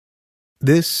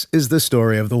This is the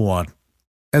story of the one.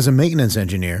 As a maintenance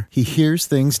engineer, he hears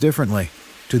things differently.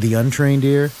 To the untrained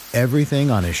ear,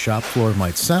 everything on his shop floor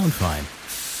might sound fine,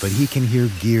 but he can hear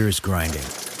gears grinding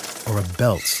or a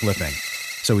belt slipping.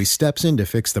 So he steps in to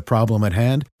fix the problem at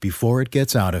hand before it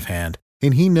gets out of hand.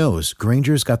 And he knows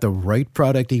Grainger's got the right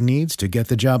product he needs to get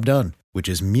the job done, which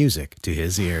is music to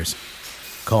his ears.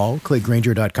 Call, click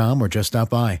Grainger.com, or just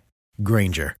stop by.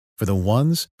 Grainger, for the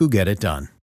ones who get it done.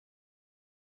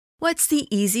 What's the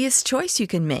easiest choice you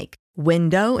can make?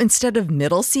 Window instead of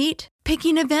middle seat?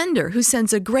 Picking a vendor who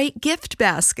sends a great gift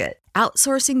basket?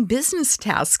 Outsourcing business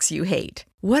tasks you hate?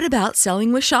 What about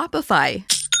selling with Shopify?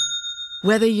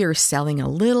 Whether you're selling a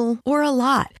little or a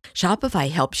lot,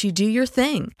 Shopify helps you do your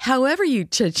thing, however you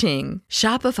cha-ching.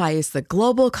 Shopify is the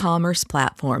global commerce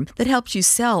platform that helps you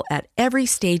sell at every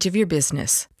stage of your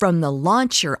business. From the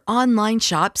launch your online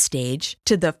shop stage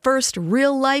to the first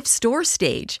real-life store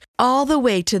stage, all the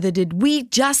way to the did we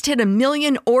just hit a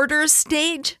million orders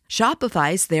stage.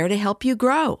 Shopify's there to help you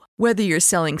grow. Whether you're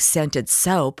selling scented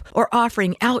soap or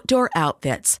offering outdoor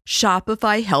outfits,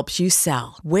 Shopify helps you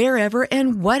sell. Wherever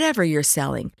and whatever you're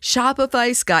selling,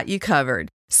 Shopify's got you covered.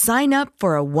 Sign up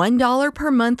for a $1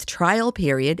 per month trial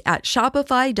period at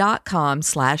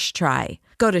shopify.com/try.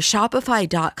 Go to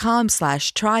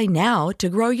shopify.com/try now to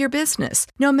grow your business,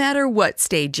 no matter what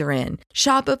stage you're in.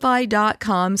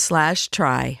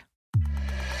 Shopify.com/try.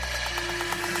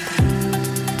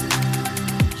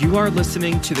 You are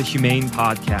listening to the Humane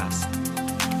Podcast.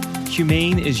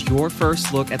 Humane is your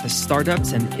first look at the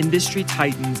startups and industry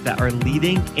titans that are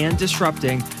leading and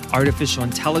disrupting artificial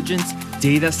intelligence,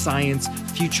 data science,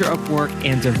 future of work,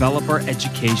 and developer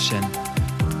education.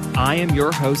 I am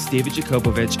your host, David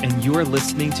Jakobovich, and you are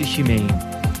listening to Humane.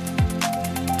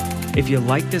 If you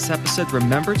like this episode,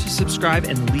 remember to subscribe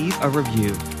and leave a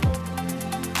review.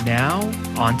 Now,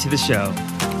 on to the show.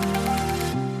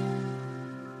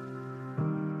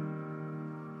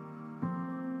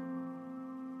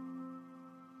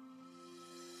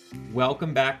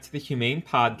 Welcome back to the Humane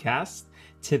Podcast.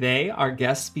 Today, our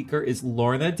guest speaker is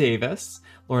Lorna Davis.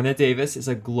 Lorna Davis is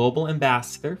a global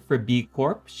ambassador for B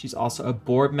Corp. She's also a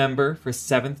board member for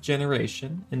Seventh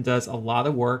Generation and does a lot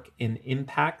of work in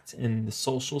impact in the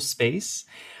social space.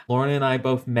 Lorna and I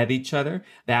both met each other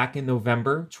back in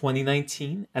November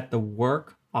 2019 at the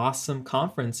Work Awesome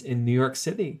Conference in New York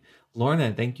City.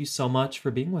 Lorna, thank you so much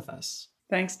for being with us.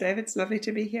 Thanks, David. It's lovely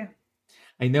to be here.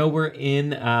 I know we're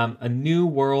in a new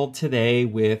world today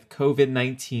with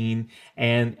COVID-19,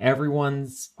 and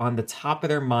everyone's on the top of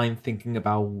their mind thinking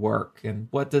about work and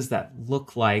what does that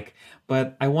look like.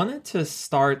 But I wanted to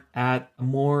start at a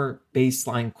more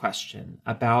baseline question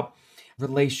about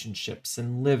relationships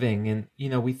and living. And,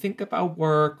 we think about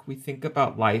work, we think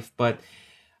about life, but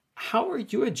how are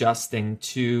you adjusting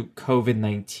to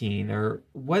COVID-19? Or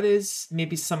what is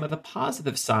maybe some of the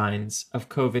positive signs of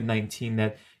COVID-19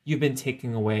 that you've been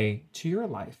taking away to your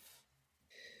life?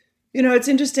 It's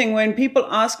interesting when people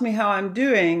ask me how I'm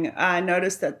doing, I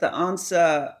notice that the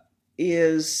answer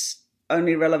is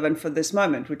only relevant for this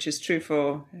moment, which is true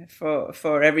for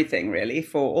everything really,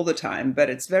 for all the time.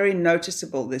 But it's very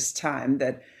noticeable this time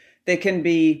that there can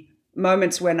be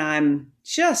moments when I'm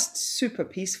just super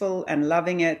peaceful and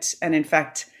loving it. And in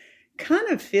fact, kind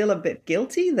of feel a bit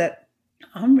guilty that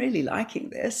I'm really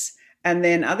liking this. And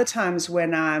then other times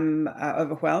when I'm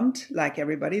overwhelmed, like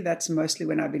everybody, that's mostly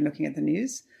when I've been looking at the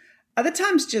news. Other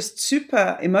times just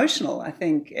super emotional. I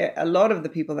think a lot of the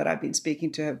people that I've been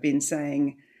speaking to have been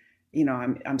saying,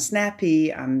 I'm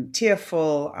snappy, I'm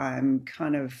tearful, I'm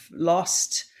kind of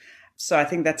lost. So I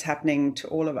think that's happening to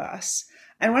all of us.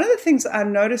 And one of the things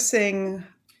I'm noticing,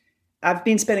 I've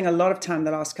been spending a lot of time the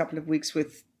last couple of weeks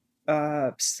with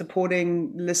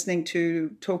supporting, listening to,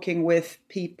 talking with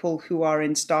people who are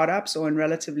in startups or in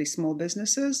relatively small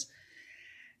businesses.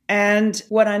 And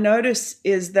what I notice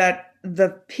is that the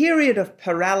period of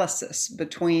paralysis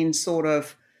between sort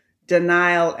of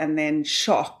denial and then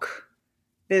shock,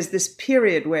 there's this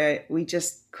period where we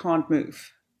just can't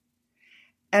move.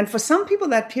 And for some people,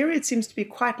 that period seems to be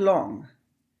quite long.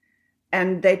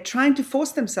 And they're trying to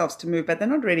force themselves to move, but they're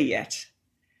not ready yet.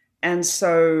 And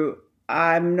so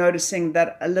I'm noticing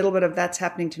that a little bit of that's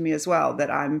happening to me as well,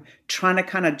 that I'm trying to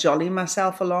kind of jolly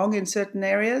myself along in certain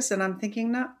areas. And I'm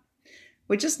thinking, no,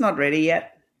 we're just not ready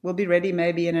yet. We'll be ready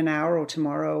maybe in an hour or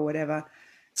tomorrow or whatever.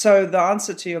 So the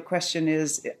answer to your question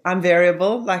is I'm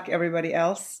variable like everybody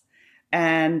else.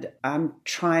 And I'm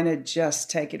trying to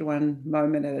just take it one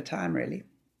moment at a time, really.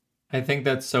 I think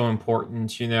that's so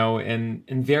important, and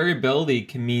variability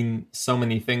can mean so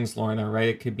many things, Lorna, right?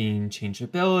 It could mean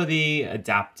changeability,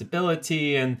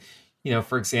 adaptability, and,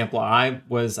 For example, I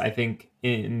think,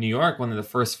 in New York, one of the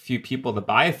first few people to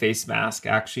buy a face mask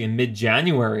actually in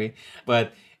mid-January.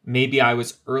 But maybe I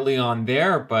was early on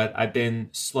there, but I've been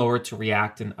slower to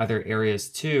react in other areas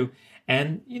too.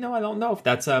 And, I don't know if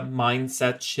that's a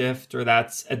mindset shift or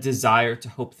that's a desire to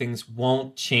hope things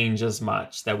won't change as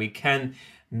much, that we can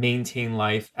maintain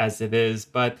life as it is.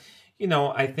 But,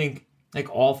 I think like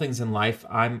all things in life,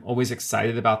 I'm always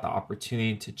excited about the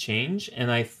opportunity to change.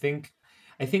 And I think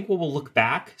we'll look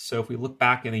back. So if we look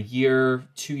back in a year,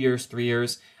 2 years, 3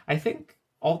 years, I think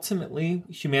ultimately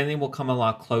humanity will come a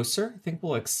lot closer. I think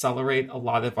we'll accelerate a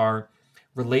lot of our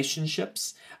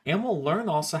relationships, and we'll learn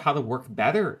also how to work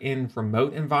better in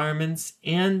remote environments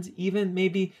and even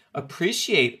maybe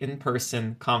appreciate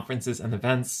in-person conferences and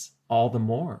events all the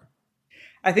more.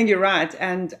 I think you're right.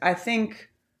 And I think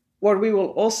what we will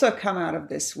also come out of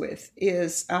this with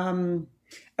is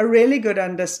a really good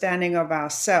understanding of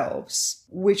ourselves,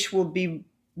 which will be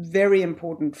very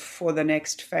important for the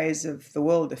next phase of the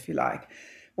world, if you like.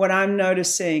 What I'm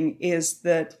noticing is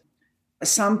that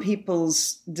some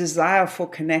people's desire for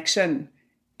connection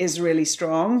is really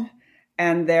strong,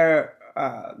 and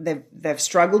they've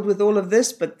struggled with all of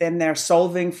this, but then they're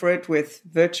solving for it with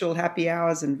virtual happy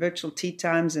hours and virtual tea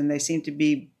times, and they seem to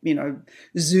be,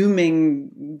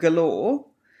 Zooming galore.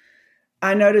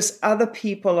 I notice other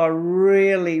people are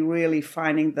really, really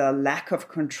finding the lack of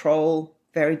control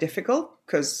very difficult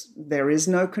because there is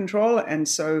no control. And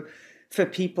so for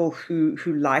people who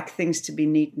like things to be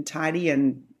neat and tidy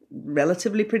and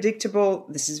relatively predictable,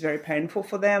 this is very painful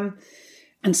for them.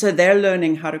 And so they're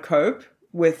learning how to cope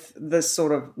with this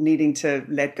sort of needing to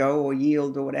let go or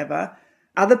yield or whatever.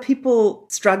 Other people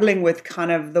struggling with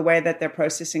kind of the way that they're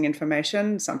processing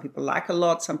information. Some people like a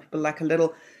lot, some people like a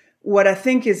little. What I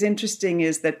think is interesting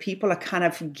is that people are kind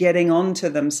of getting onto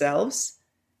themselves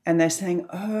and they're saying,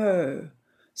 oh,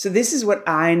 so this is what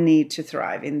I need to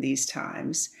thrive in these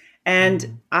times.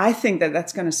 And I think that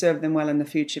that's going to serve them well in the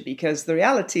future, because the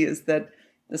reality is that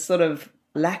the sort of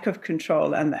lack of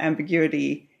control and the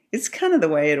ambiguity is kind of the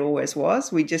way it always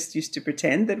was. We just used to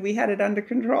pretend that we had it under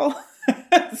control.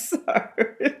 So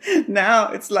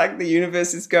now it's like the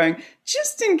universe is going,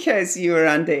 just in case you were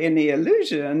under any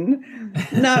illusion,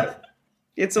 no,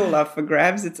 it's all up for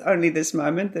grabs. It's only this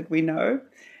moment that we know.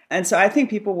 And so I think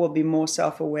people will be more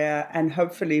self-aware, and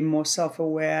hopefully more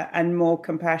self-aware and more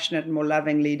compassionate and more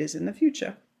loving leaders in the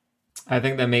future. I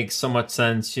think that makes so much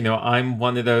sense. I'm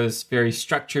one of those very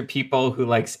structured people who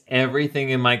likes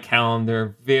everything in my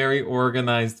calendar, very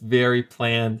organized, very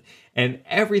planned, and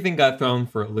everything got thrown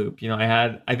for a loop.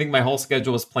 I think my whole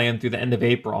schedule was planned through the end of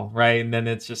April, right? And then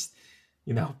it's just,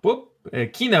 whoop,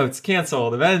 keynotes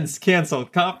canceled, events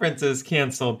canceled, conferences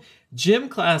canceled, gym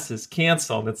classes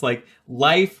canceled. It's like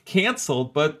life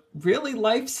canceled, but really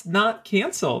life's not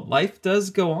canceled. Life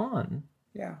does go on.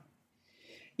 Yeah.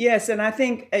 Yes, and I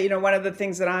think, one of the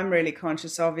things that I'm really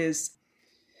conscious of is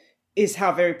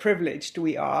how very privileged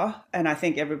we are. And I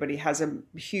think everybody has a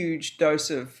huge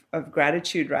dose of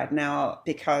gratitude right now,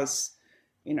 because,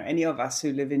 any of us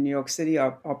who live in New York City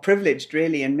are privileged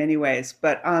really in many ways.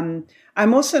 But I'm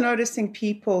also noticing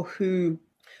people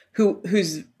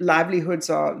whose livelihoods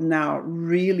are now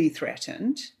really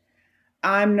threatened.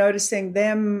 I'm noticing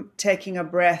them taking a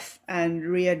breath and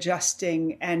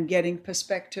readjusting and getting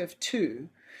perspective too.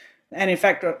 And in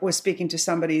fact, I was speaking to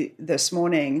somebody this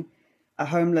morning, a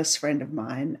homeless friend of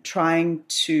mine, trying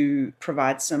to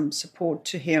provide some support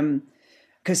to him,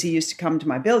 because he used to come to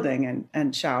my building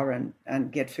and shower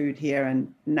and get food here.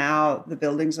 And now the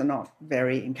buildings are not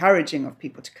very encouraging of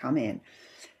people to come in.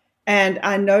 And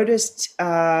I noticed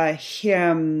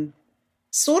him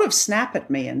sort of snap at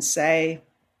me and say,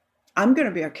 I'm going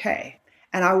to be okay.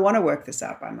 And I want to work this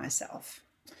out by myself.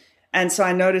 And so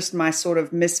I noticed my sort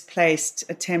of misplaced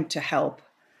attempt to help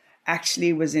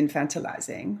actually was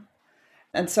infantilizing.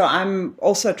 And so I'm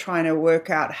also trying to work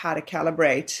out how to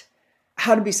calibrate,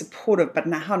 how to be supportive, but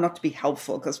how not to be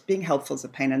helpful, because being helpful is a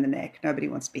pain in the neck. Nobody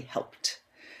wants to be helped.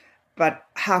 But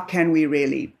how can we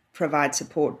really provide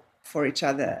support for each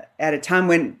other at a time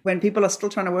when people are still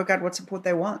trying to work out what support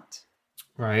they want?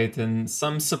 Right. And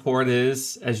some support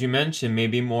is, as you mentioned,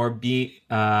 maybe more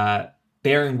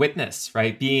bearing witness,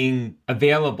 right? Being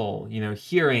available,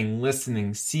 hearing,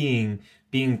 listening, seeing,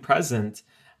 being present.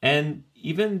 And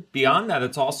even beyond that,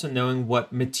 it's also knowing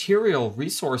what material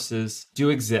resources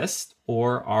do exist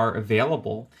or are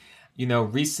available.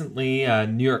 Recently,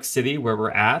 New York City, where we're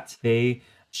at, they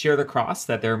shared across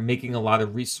that they're making a lot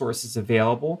of resources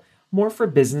available, more for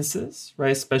businesses,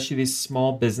 right? Especially these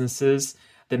small businesses.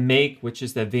 The MAKE, which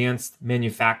is the Advanced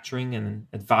Manufacturing and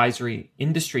Advisory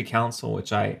Industry Council,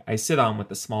 which I sit on with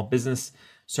the Small Business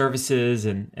Services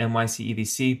and NYC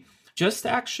EDC. Just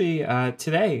actually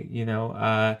today,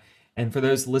 and for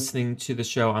those listening to the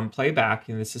show on playback,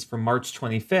 this is from March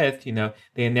 25th,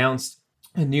 they announced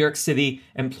a New York City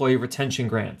employee retention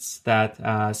grants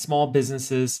that small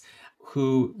businesses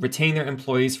who retain their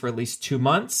employees for at least 2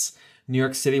 months, New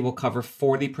York City will cover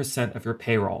 40% of your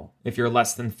payroll if you're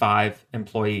less than 5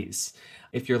 employees.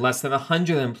 If you're less than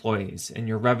 100 employees and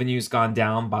your revenue's gone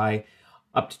down by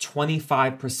up to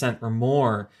 25% or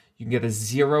more, you can get a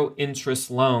zero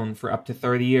interest loan for up to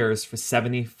 30 years for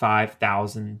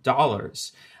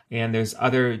 $75,000. And there's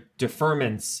other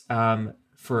deferments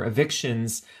for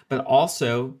evictions, but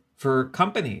also for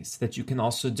companies that you can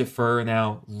also defer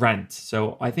now rent.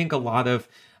 So I think a lot of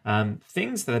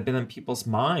things that have been on people's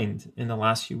mind in the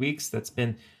last few weeks that's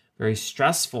been very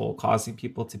stressful, causing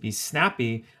people to be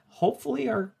snappy, hopefully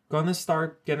are going to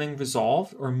start getting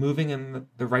resolved or moving in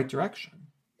the right direction.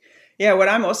 Yeah, what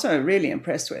I'm also really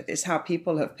impressed with is how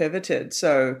people have pivoted.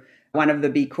 So one of the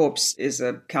B Corps is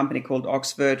a company called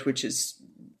Oxvert, which is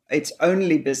its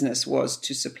only business was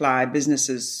to supply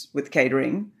businesses with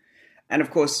catering. And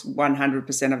of course,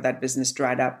 100% of that business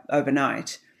dried up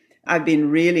overnight. I've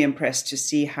been really impressed to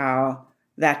see how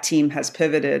that team has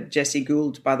pivoted. Jesse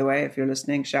Gould, by the way, if you're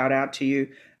listening, shout out to you,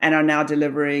 and are now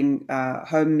delivering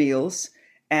home meals.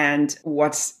 And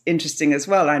what's interesting as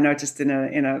well, I noticed in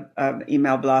a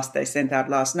email blast they sent out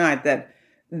last night that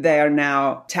they are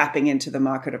now tapping into the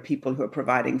market of people who are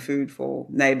providing food for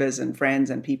neighbors and friends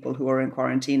and people who are in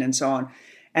quarantine and so on.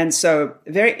 And so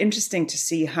very interesting to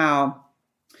see how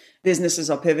businesses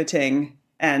are pivoting.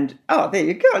 And, oh, there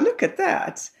you go, look at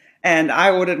that. And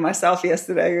I ordered myself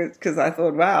yesterday because I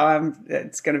thought, wow,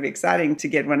 it's going to be exciting to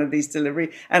get one of these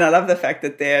delivery. And I love the fact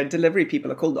that their delivery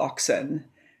people are called Oxen.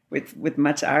 With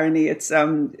much irony, it's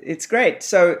great.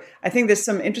 So I think there's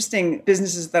some interesting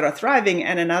businesses that are thriving.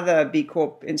 And another B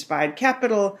Corp, Inspired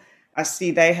Capital, I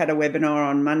see they had a webinar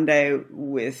on Monday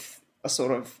with a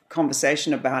sort of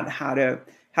conversation about how to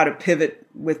pivot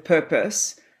with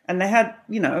purpose. And they had,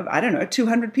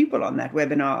 200 people on that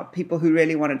webinar, people who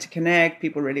really wanted to connect,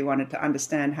 people really wanted to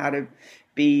understand how to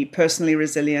be personally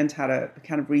resilient, how to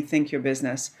kind of rethink your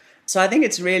business. So I think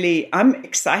I'm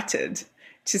excited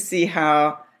to see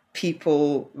how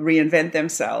people reinvent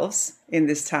themselves in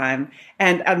this time.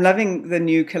 And I'm loving the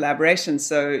new collaboration.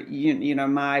 So,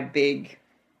 my big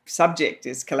subject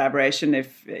is collaboration.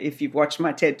 If you've watched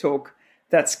my TED Talk,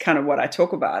 that's kind of what I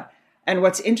talk about. And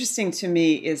what's interesting to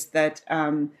me is that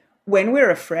when we're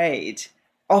afraid,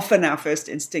 often our first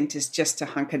instinct is just to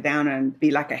hunker down and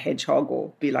be like a hedgehog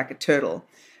or be like a turtle.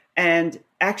 And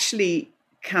actually,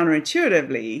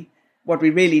 counterintuitively, what we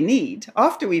really need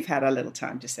after we've had a little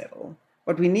time to settle,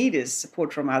 what we need is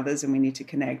support from others, and we need to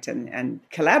connect and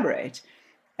collaborate.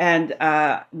 And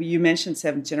you mentioned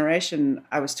Seventh Generation.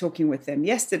 I was talking with them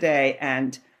yesterday,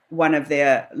 and one of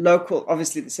their local,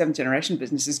 obviously the Seventh Generation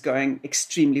business is going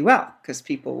extremely well because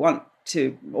people want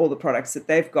to all the products that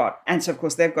they've got. And so, of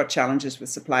course, they've got challenges with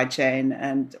supply chain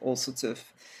and all sorts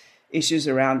of issues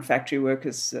around factory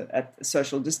workers at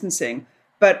social distancing.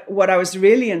 But what I was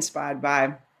really inspired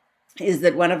by is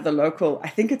that one of the local, I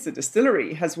think it's a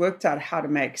distillery, has worked out how to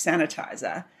make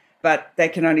sanitizer, but they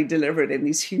can only deliver it in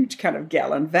these huge kind of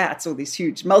gallon vats or these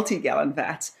huge multi-gallon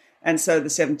vats. And so the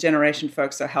Seventh Generation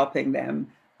folks are helping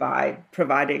them by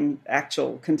providing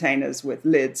actual containers with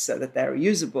lids so that they're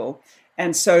reusable.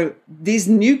 And so these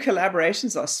new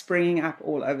collaborations are springing up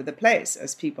all over the place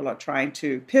as people are trying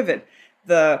to pivot.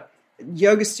 The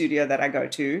yoga studio that I go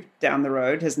to down the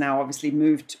road has now obviously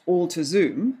moved all to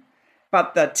Zoom.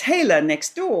 But the tailor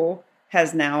next door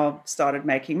has now started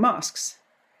making masks.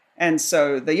 And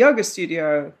so the yoga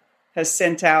studio has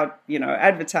sent out,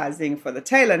 advertising for the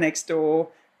tailor next door,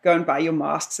 go and buy your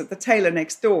masks at the tailor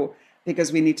next door,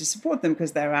 because we need to support them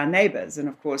because they're our neighbors. And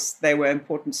of course, they were an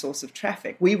important source of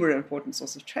traffic. We were an important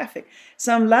source of traffic.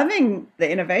 So I'm loving the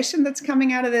innovation that's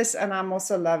coming out of this. And I'm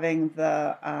also loving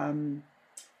the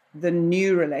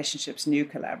new relationships, new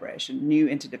collaboration, new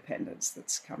interdependence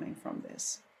that's coming from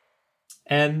this.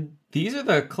 And these are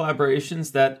the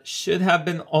collaborations that should have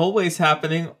been always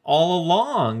happening all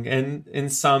along. And in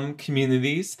some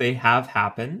communities, they have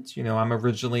happened. I'm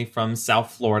originally from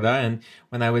South Florida. And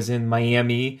when I was in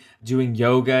Miami doing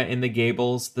yoga in the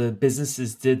Gables, the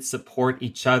businesses did support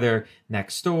each other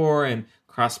next door and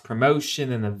cross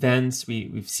promotion and events.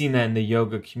 We've seen that in the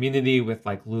yoga community with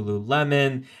like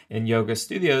Lululemon and yoga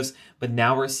studios. But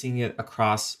now we're seeing it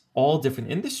across all different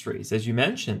industries. As you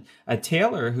mentioned, a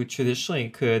tailor who traditionally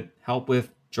could help with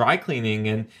dry cleaning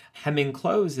and hemming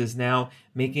clothes is now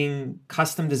making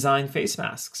custom designed face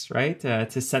masks, right?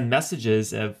 To send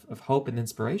messages of hope and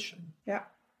inspiration. Yeah.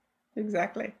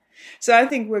 Exactly. So I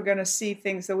think we're going to see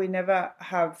things that we never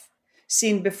have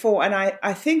seen before. And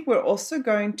I think we're also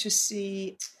going to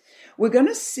see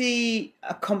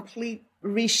a complete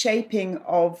reshaping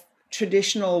of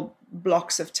traditional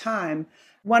blocks of time.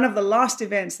 One of the last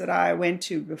events that I went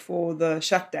to before the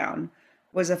shutdown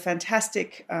was a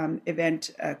fantastic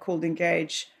event called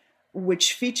Engage,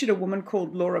 which featured a woman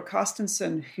called Laura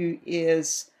Carstensen, who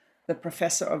is the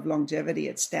professor of longevity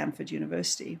at Stanford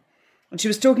University. And she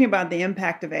was talking about the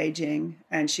impact of aging,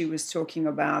 and she was talking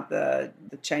about the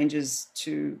changes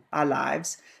to our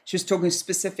lives. She was talking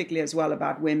specifically as well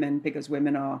about women, because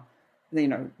women are,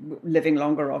 living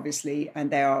longer, obviously, and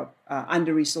they are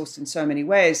under-resourced in so many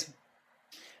ways.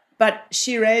 But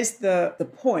she raised the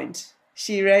point.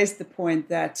 She raised the point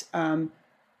that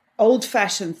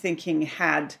old-fashioned thinking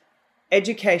had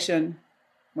education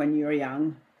when you were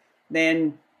young,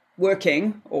 then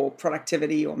working or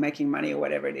productivity or making money or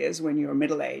whatever it is when you're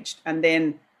middle-aged, and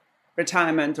then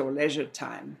retirement or leisure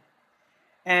time.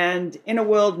 And in a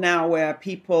world now where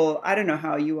people, I don't know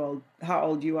how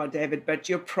old you are, David, but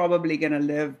you're probably going to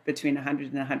live between 100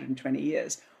 and 120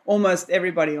 years. Almost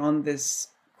everybody on this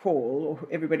call, or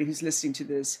everybody who's listening to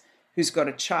this, who's got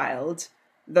a child,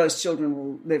 those children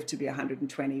will live to be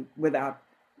 120 without,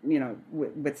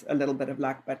 with a little bit of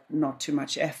luck, but not too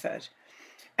much effort.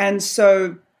 And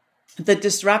so the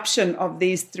disruption of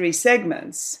these three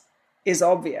segments is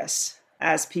obvious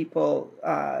as people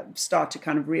start to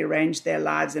kind of rearrange their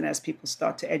lives, and as people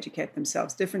start to educate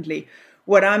themselves differently.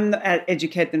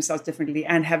 Educate themselves differently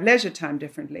and have leisure time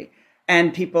differently.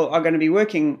 And people are going to be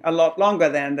working a lot longer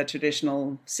than the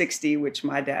traditional 60, which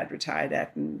my dad retired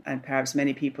at, and perhaps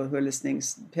many people who are listening,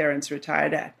 parents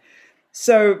retired at.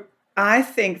 So I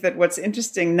think that what's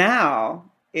interesting now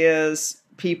is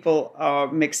people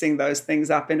are mixing those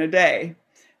things up in a day.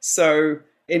 So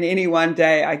in any one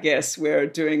day, I guess, we're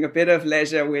doing a bit of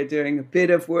leisure, we're doing a bit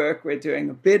of work, we're doing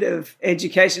a bit of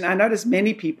education. I notice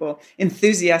many people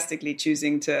enthusiastically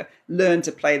choosing to learn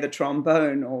to play the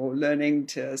trombone or learning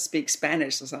to speak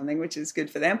Spanish or something, which is good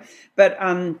for them. But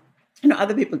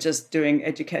other people just doing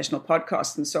educational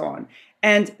podcasts and so on.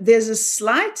 And there's a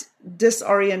slight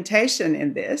disorientation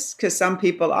in this, because some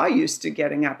people are used to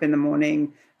getting up in the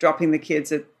morning, dropping the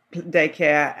kids at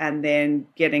daycare, and then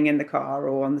getting in the car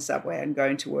or on the subway and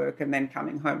going to work, and then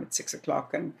coming home at 6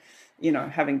 o'clock and,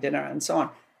 having dinner and so on.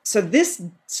 So this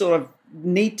sort of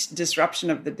neat disruption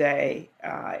of the day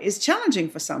is challenging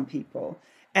for some people.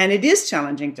 And it is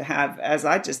challenging to have, as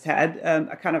I just had,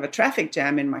 a kind of a traffic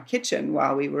jam in my kitchen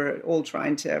while we were all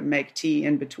trying to make tea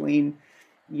in between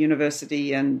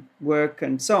university and work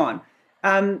and so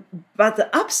on. But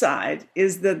the upside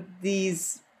is that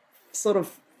these sort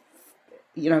of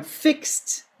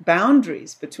fixed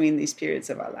boundaries between these periods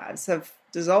of our lives have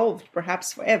dissolved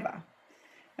perhaps forever.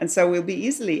 And so we'll be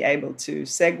easily able to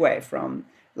segue from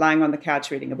lying on the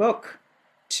couch reading a book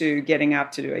to getting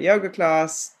up to do a yoga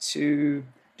class to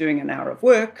doing an hour of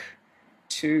work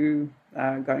to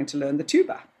going to learn the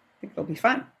tuba. I think it'll be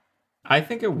fun. I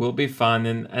think it will be fun.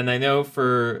 And I know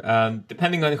for,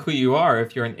 depending on who you are,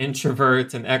 if you're an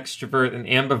introvert, an extrovert, an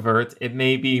ambivert, it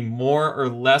may be more or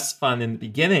less fun in the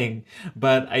beginning.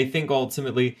 But I think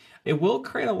ultimately it will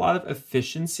create a lot of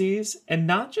efficiencies, and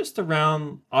not just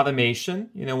around automation.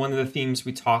 One of the themes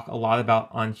we talk a lot about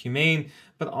on Humane,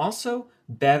 but also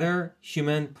better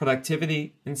human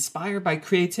productivity inspired by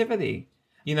creativity.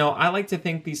 I like to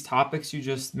think these topics you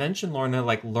just mentioned, Lorna,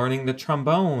 like learning the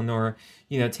trombone or,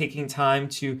 taking time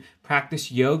to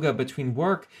practice yoga between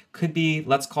work, could be,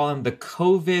 let's call them the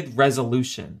COVID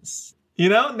resolutions.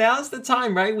 Now's the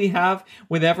time, right? We have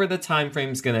whatever the time frame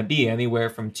is going to be, anywhere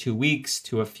from 2 weeks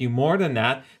to a few more than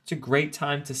that. It's a great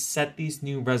time to set these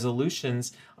new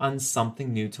resolutions on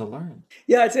something new to learn.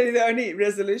 Yeah, I tell you, the only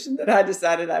resolution that I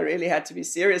decided I really had to be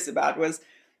serious about was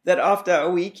that after a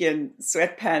week in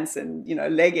sweatpants and,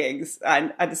 leggings,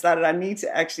 I decided I need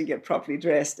to actually get properly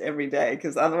dressed every day,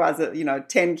 because otherwise,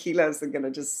 10 kilos are going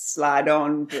to just slide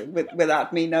on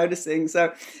without me noticing.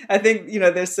 So I think,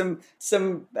 there's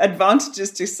some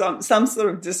advantages to some sort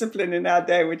of discipline in our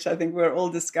day, which I think we're all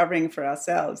discovering for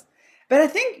ourselves. But I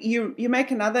think you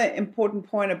make another important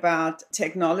point about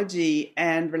technology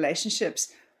and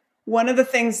relationships. One of the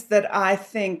things that I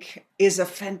think is a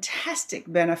fantastic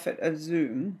benefit of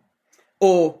Zoom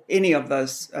or any of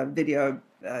those video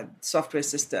software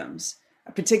systems,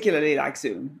 particularly like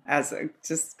Zoom,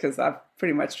 just because I've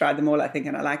pretty much tried them all, I think,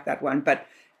 and I like that one, but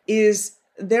is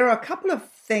there are a couple of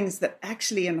things that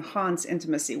actually enhance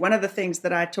intimacy. One of the things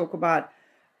that I talk about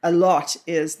a lot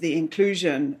is the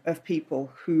inclusion of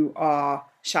people who are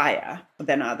shyer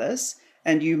than others.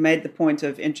 And you made the point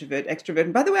of introvert, extrovert.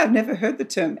 And by the way, I've never heard the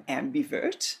term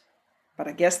ambivert, but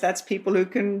I guess that's people who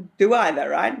can do either,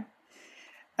 right?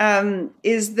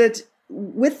 Is that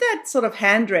with that sort of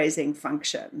hand-raising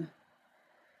function,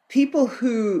 people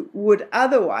who would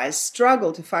otherwise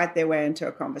struggle to fight their way into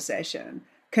a conversation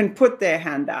can put their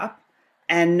hand up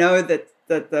and know that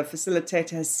the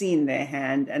facilitator has seen their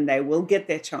hand and they will get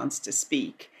their chance to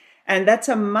speak. And that's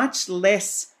a much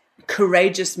less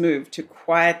courageous move to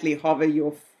quietly hover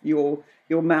your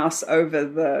mouse over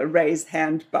the raised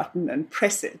hand button and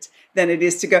press it than it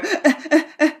is to go,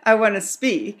 I want to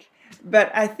speak.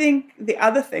 But I think the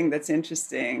other thing that's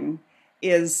interesting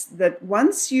is that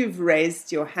once you've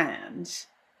raised your hand,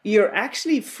 you're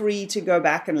actually free to go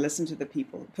back and listen to the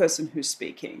person who's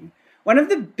speaking. One of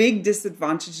the big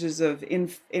disadvantages of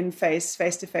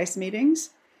face-to-face meetings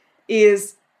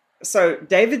is, so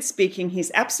David's speaking,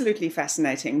 he's absolutely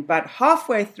fascinating, but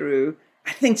halfway through,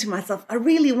 I think to myself, I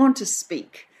really want to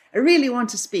speak.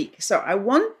 So I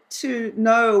want to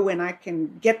know when I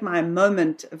can get my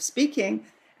moment of speaking.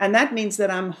 And that means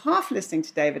that I'm half listening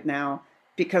to David now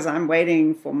because I'm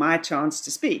waiting for my chance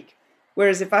to speak.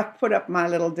 Whereas if I put up my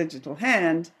little digital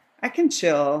hand, I can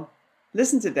chill,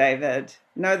 listen to David,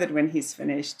 know that when he's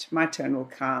finished, my turn will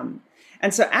come.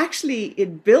 And so actually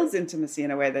it builds intimacy in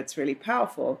a way that's really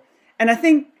powerful. And I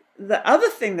think the other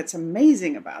thing that's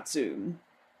amazing about Zoom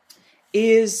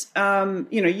is,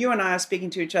 you and I are speaking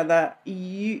to each other.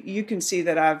 You can see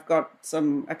that I've got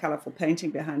a colorful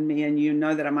painting behind me, and you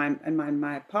know that I'm in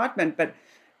my apartment,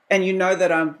 and you know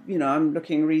that I'm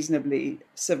looking reasonably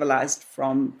civilized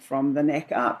from the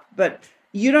neck up. But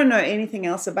you don't know anything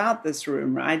else about this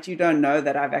room, right? You don't know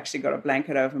that I've actually got a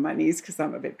blanket over my knees because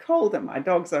I'm a bit cold, and my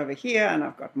dog's over here, and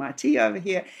I've got my tea over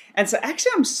here. And so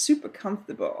actually I'm super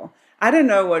comfortable. I don't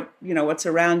know what's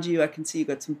around you. I can see you've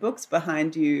got some books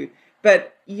behind you.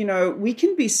 But, we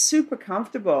can be super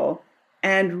comfortable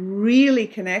and really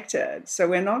connected. So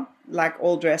we're not like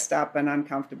all dressed up and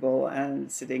uncomfortable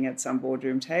and sitting at some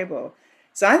boardroom table.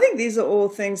 So I think these are all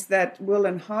things that will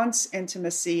enhance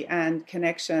intimacy and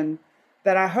connection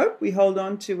that I hope we hold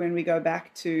on to when we go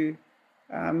back to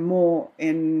more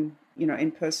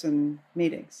in-person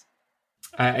meetings.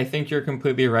 I think you're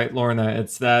completely right, Lorna.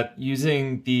 It's that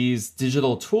using these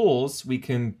digital tools, we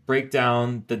can break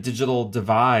down the digital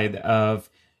divide of,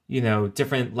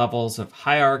 different levels of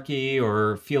hierarchy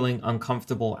or feeling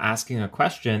uncomfortable asking a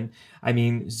question. I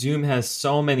mean, Zoom has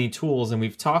so many tools, and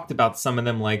we've talked about some of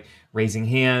them like raising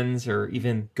hands or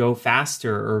even go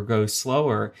faster or go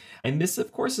slower. And this,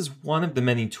 of course, is one of the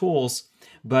many tools.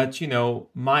 But,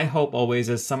 my hope always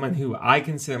as someone who I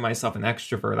consider myself an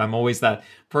extrovert, I'm always that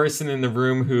person in the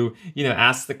room who,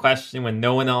 asks the question when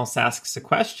no one else asks a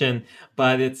question.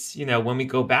 But it's, when we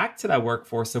go back to that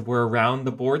workforce of we're around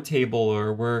the board table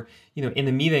or we're, in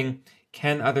a meeting,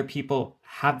 can other people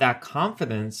have that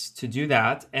confidence to do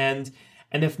that? And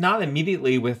if not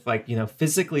immediately with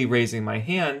physically raising my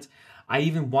hand, I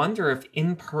even wonder if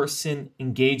in-person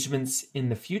engagements in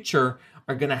the future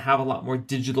are going to have a lot more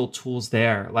digital tools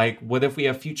there. Like, what if we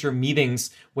have future meetings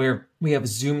where we have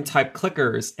Zoom type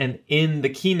clickers, and in the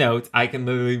keynote, I can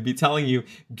literally be telling you,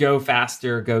 go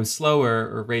faster, go slower,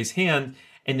 or raise hand.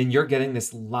 And then you're getting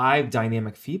this live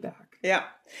dynamic feedback. Yeah,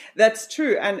 that's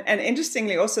true. And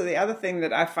interestingly, also the other thing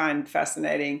that I find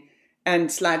fascinating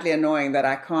and slightly annoying that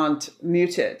I can't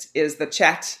mute it is the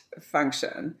chat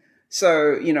function.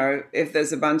 So, if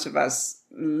there's a bunch of us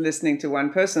listening to one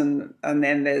person and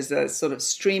then there's a sort of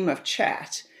stream of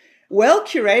chat, well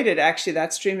curated, actually,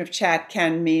 that stream of chat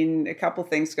can mean a couple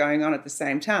things going on at the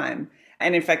same time.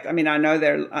 And in fact, I know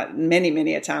there are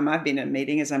many a time I've been in a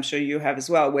meeting, as I'm sure you have as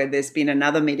well, where there's been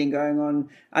another meeting going on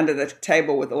under the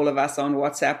table with all of us on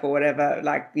WhatsApp or whatever,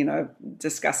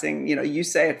 discussing, you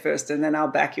say it first and then I'll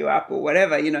back you up or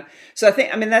whatever, So I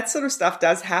think, that sort of stuff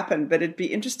does happen, but it'd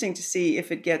be interesting to see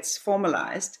if it gets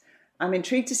formalized. I'm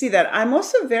intrigued to see that. I'm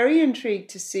also very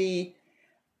intrigued to see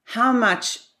how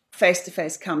much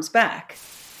face-to-face comes back.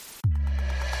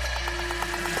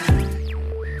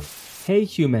 Hey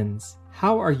humans.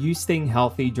 How are you staying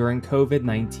healthy during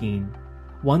COVID-19?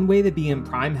 One way to be in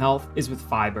prime health is with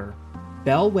fiber.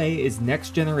 Bellway is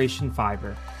next generation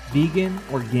fiber, vegan,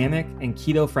 organic, and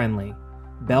keto friendly.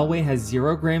 Bellway has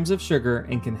 0 grams of sugar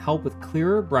and can help with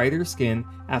clearer, brighter skin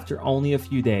after only a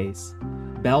few days.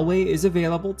 Bellway is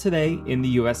available today in the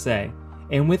USA.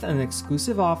 And with an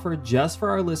exclusive offer just for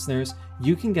our listeners,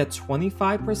 you can get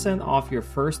 25% off your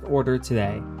first order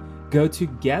today. Go to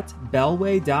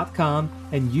getbellway.com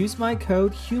and use my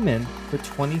code HUMAN for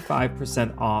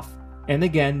 25% off. And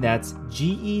again, that's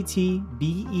GETBELLWAY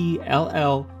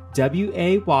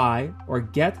or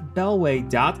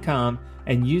getbellway.com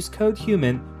and use code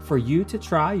HUMAN for you to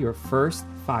try your first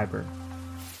fiber.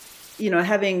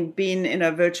 Having been in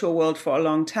a virtual world for a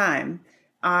long time,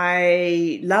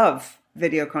 I love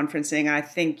video conferencing. I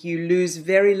think you lose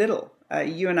very little.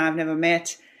 You and I have never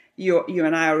met. You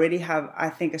and I already have, I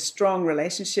think, a strong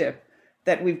relationship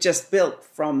that we've just built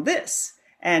from this.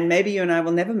 And maybe you and I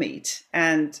will never meet.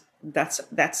 And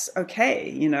that's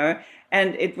okay,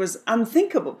 And it was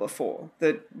unthinkable before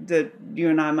that you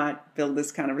and I might build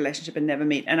this kind of relationship and never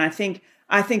meet. And I think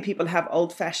people have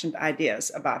old-fashioned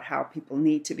ideas about how people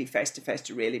need to be face-to-face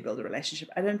to really build a relationship.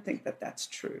 I don't think that that's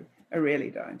true. I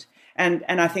really don't. And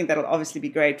I think that'll obviously be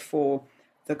great for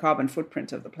the carbon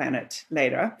footprint of the planet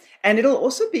later. And it'll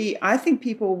also be, I think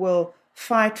people will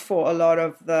fight for a lot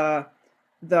of the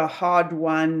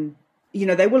hard-won,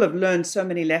 they will have learned so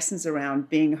many lessons around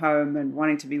being home and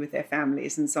wanting to be with their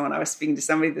families and so on. I was speaking to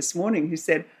somebody this morning who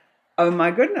said, oh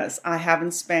my goodness, I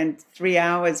haven't spent 3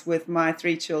 hours with my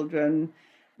 3 children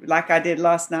like I did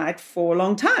last night for a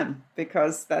long time,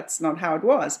 because that's not how it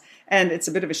was. And it's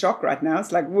a bit of a shock right now.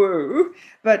 It's like, whoa.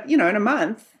 But, in a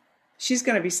month, she's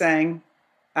going to be saying,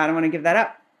 I don't want to give that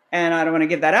up. And I don't want to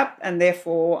give that up. And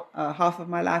therefore, half of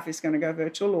my life is going to go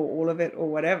virtual, or all of it, or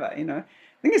whatever, I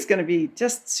think it's going to be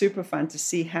just super fun to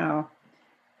see how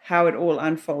it all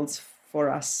unfolds for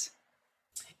us.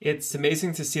 It's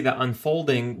amazing to see that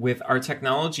unfolding with our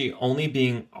technology only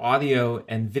being audio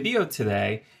and video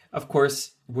today. Of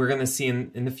course, we're going to see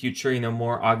in the future,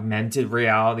 more augmented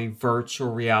reality,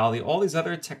 virtual reality, all these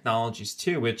other technologies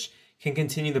too, which can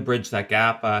continue to bridge that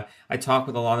gap. I talk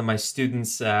with a lot of my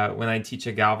students when I teach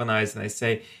at Galvanize, and I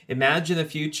say, imagine a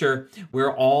future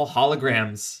where all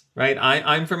holograms, right?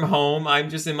 I'm from home. I'm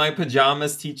just in my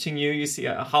pajamas teaching you. You see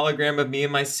a hologram of me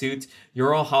in my suit.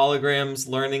 You're all holograms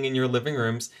learning in your living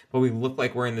rooms, but we look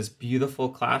like we're in this beautiful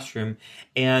classroom.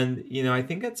 And, I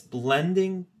think it's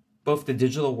blending both the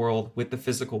digital world with the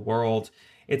physical world.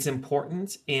 It's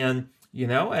important. And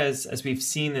as we've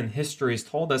seen in history has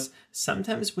told us,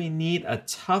 sometimes we need a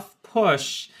tough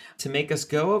push to make us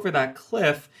go over that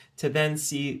cliff to then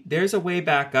see there's a way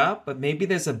back up, but maybe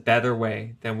there's a better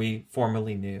way than we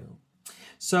formerly knew.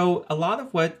 So a lot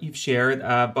of what you've shared,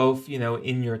 both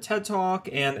in your TED Talk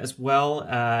and as well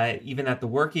even at the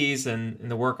Workies and in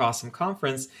the Work Awesome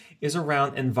conference, is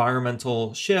around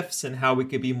environmental shifts and how we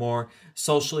could be more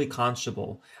socially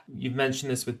conscionable. You've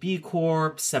mentioned this with B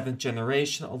Corp, Seventh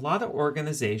Generation, a lot of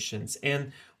organizations,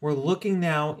 and we're looking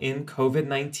now in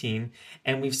COVID-19,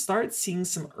 and we've started seeing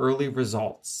some early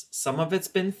results. Some of it's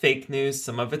been fake news,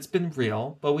 some of it's been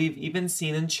real, but we've even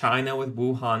seen in China with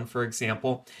Wuhan, for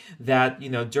example, that,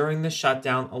 during the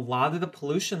shutdown, a lot of the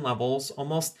pollution levels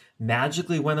almost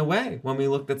magically went away when we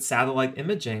looked at satellite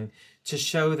imaging to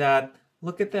show that,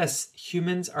 look at this,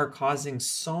 humans are causing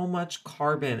so much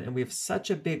carbon and we have such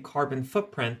a big carbon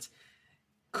footprint.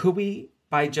 Could we,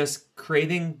 by just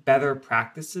creating better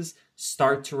practices,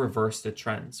 start to reverse the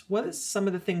trends? What is some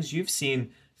of the things you've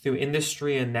seen through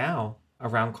industry and now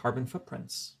around carbon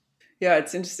footprints? Yeah,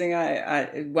 it's interesting.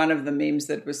 One of the memes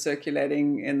that was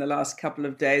circulating in the last couple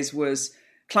of days was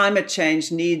climate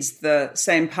change needs the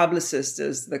same publicist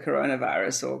as the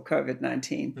coronavirus or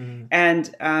COVID-19.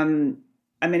 Mm.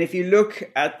 And if you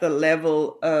look at the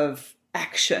level of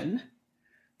action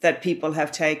that people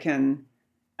have taken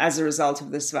as a result of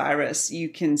this virus, you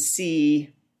can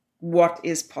see what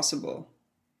is possible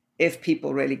if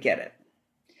people really get it.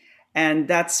 And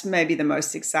that's maybe the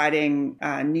most exciting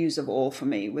news of all for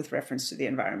me with reference to the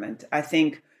environment. I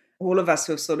think all of us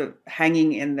who are sort of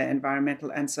hanging in the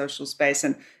environmental and social space,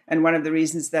 and one of the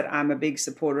reasons that I'm a big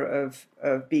supporter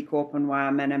of B Corp and why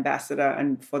I'm an ambassador,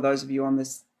 and for those of you on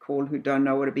this call who don't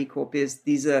know what a B Corp is,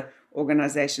 these are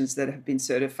organizations that have been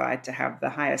certified to have the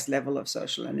highest level of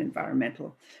social and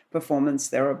environmental performance.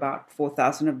 There are about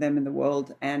 4,000 of them in the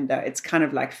world, and it's kind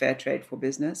of like fair trade for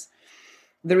business.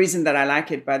 The reason that I like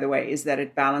it, by the way, is that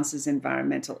it balances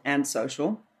environmental and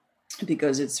social,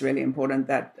 because it's really important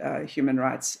that human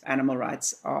rights, animal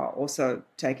rights are also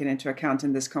taken into account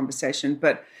in this conversation.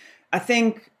 But I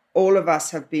think all of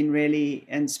us have been really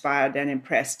inspired and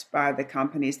impressed by the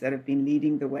companies that have been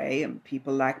leading the way, and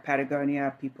people like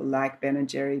Patagonia, people like Ben &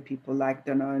 Jerry, people like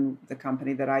Danone, the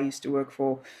company that I used to work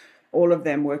for, all of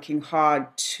them working hard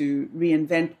to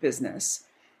reinvent business.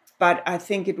 But I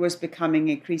think it was becoming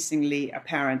increasingly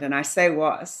apparent, and I say it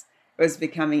was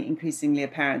becoming increasingly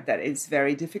apparent that it's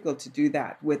very difficult to do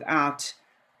that without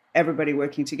everybody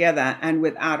working together and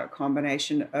without a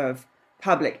combination of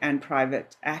public and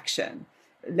private action.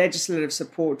 Legislative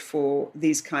support for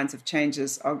these kinds of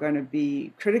changes are going to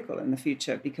be critical in the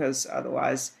future, because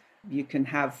otherwise You can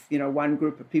have, one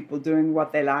group of people doing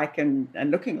what they like and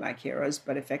looking like heroes,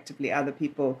 but effectively other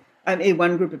people,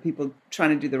 one group of people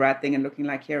trying to do the right thing and looking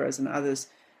like heroes, and others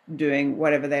doing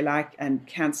whatever they like and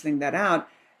canceling that out.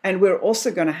 And we're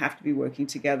also going to have to be working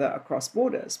together across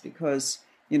borders because,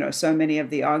 so many of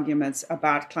the arguments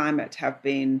about climate have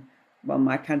been, well,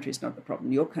 my country's not the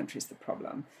problem, your country's the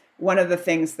problem. One of the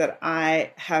things that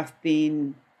I have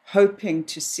been hoping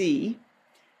to see,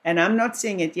 and I'm not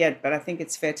seeing it yet, but I think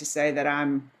it's fair to say that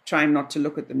I'm trying not to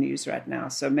look at the news right now.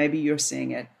 So maybe you're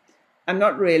seeing it. I'm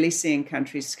not really seeing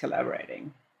countries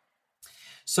collaborating.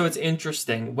 So it's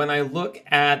interesting. When I look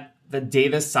at the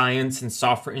data science and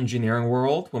software engineering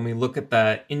world, when we look at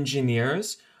the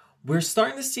engineers, we're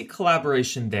starting to see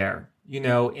collaboration there.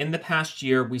 In the past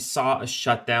year, we saw a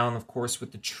shutdown, of course,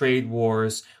 with the trade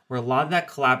wars, where a lot of that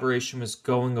collaboration was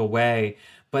going away.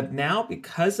 But now,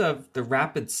 because of the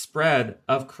rapid spread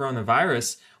of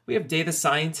coronavirus, we have data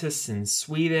scientists in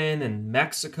Sweden and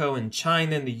Mexico and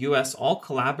China and the US all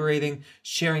collaborating,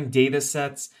 sharing data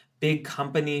sets, big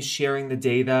companies sharing the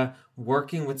data,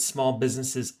 working with small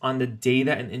businesses on the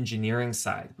data and engineering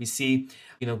side. We see,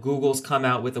 Google's come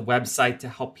out with a website to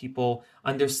help people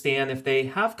understand if they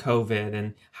have COVID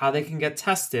and how they can get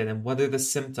tested and what are the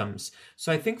symptoms.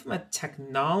 So I think from a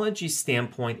technology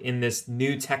standpoint in this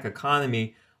new tech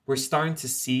economy, we're starting to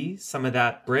see some of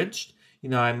that bridged.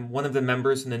 I'm one of the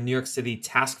members in the New York City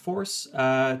task force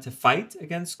to fight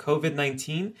against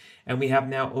COVID-19. And we have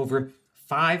now over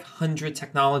 500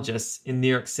 technologists in New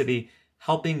York City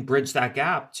helping bridge that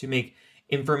gap to make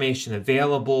information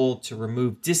available, to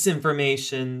remove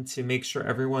disinformation, to make sure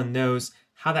everyone knows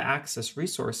how to access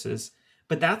resources.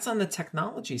 But that's on the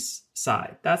technology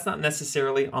side. That's not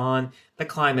necessarily on the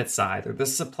climate side or the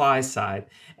supply side.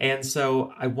 And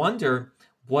so I wonder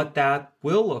what that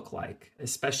will look like,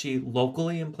 especially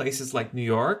locally in places like New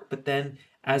York, but then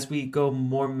as we go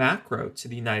more macro to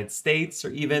the United States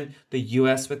or even the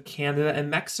US with Canada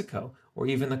and Mexico, or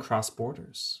even across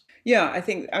borders. Yeah, I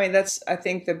think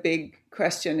the big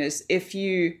question is if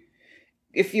you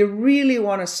really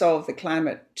want to solve the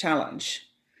climate challenge,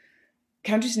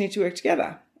 countries need to work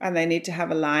together and they need to have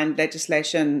aligned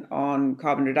legislation on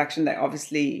carbon reduction. They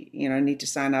obviously, need to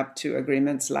sign up to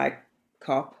agreements like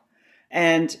COP,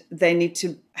 and they need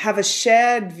to have a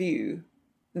shared view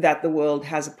that the world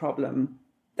has a problem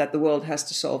that the world has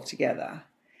to solve together.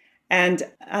 And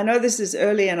I know this is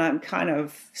early and I'm kind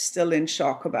of still in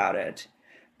shock about it,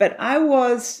 but I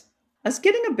was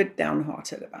getting a bit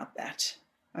downhearted about that,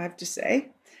 I have to say.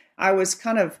 I was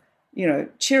kind of,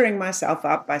 cheering myself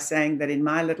up by saying that in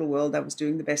my little world, I was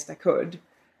doing the best I could.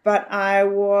 But I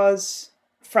was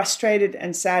frustrated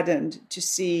and saddened to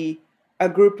see a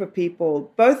group of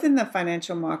people, both in the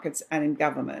financial markets and in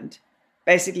government,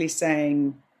 basically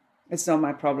saying, it's not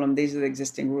my problem, these are the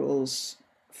existing rules,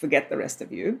 forget the rest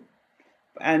of you.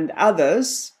 And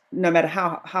others, no matter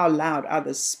how loud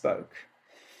others spoke.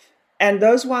 And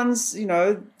those ones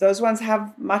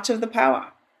have much of the power.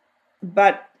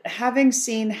 But having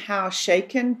seen how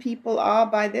shaken people are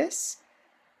by this,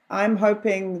 I'm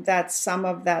hoping that some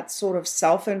of that sort of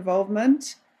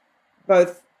self-involvement,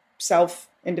 both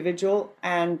self-individual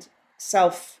and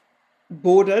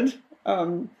self-bordered,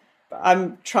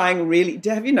 I'm trying really,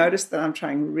 have you noticed that I'm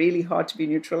trying really hard to be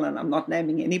neutral and I'm not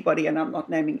naming anybody and I'm not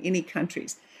naming any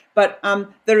countries? But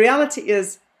the reality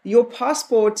is your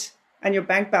passport and your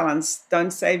bank balance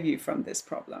don't save you from this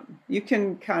problem. You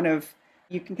can kind of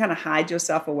hide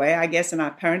yourself away, I guess. And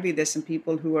apparently there's some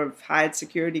people who have hired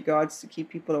security guards to keep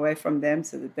people away from them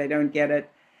so that they don't get it.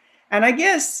 And I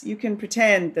guess you can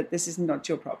pretend that this is not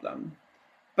your problem.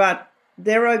 But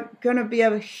there are going to be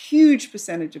a huge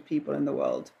percentage of people in the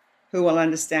world who will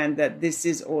understand that this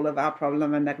is all of our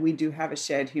problem and that we do have a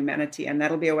shared humanity, and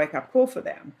that'll be a wake-up call for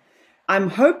them. I'm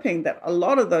hoping that a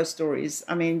lot of those stories,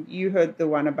 you heard the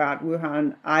one about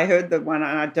Wuhan, I heard the one,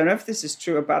 and I don't know if this is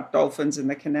true, about dolphins in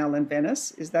the canal in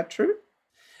Venice. Is that true?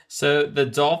 So the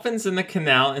dolphins in the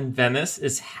canal in Venice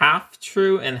is half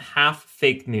true and half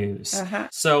fake news. Uh-huh.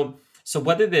 So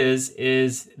what it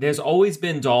is there's always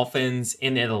been dolphins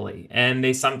in Italy, and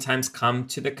they sometimes come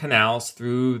to the canals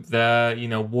through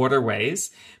the,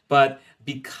 waterways. But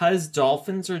because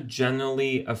dolphins are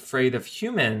generally afraid of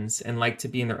humans and like to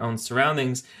be in their own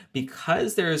surroundings,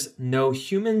 because there's no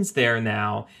humans there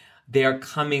now, they are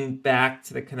coming back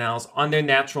to the canals on their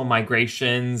natural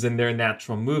migrations and their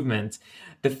natural movement.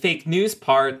 The fake news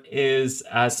part is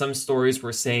some stories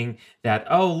were saying that,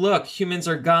 oh, look, humans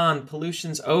are gone,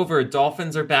 pollution's over,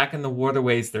 dolphins are back in the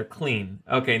waterways, they're clean.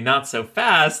 Okay, not so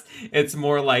fast. It's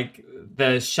more like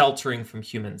the sheltering from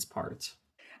humans part.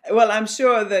 Well, I'm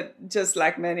sure that just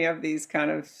like many of these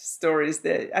kind of stories,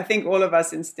 that I think all of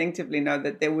us instinctively know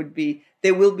that there will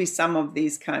be some of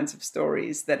these kinds of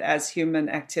stories that as human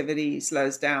activity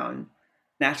slows down,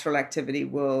 natural activity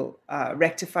will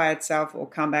rectify itself or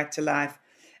come back to life.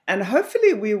 And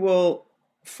hopefully we will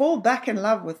fall back in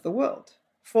love with the world,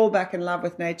 fall back in love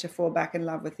with nature, fall back in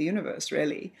love with the universe,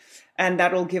 really. And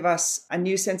that will give us a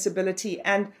new sensibility.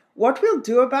 And what we'll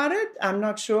do about it, I'm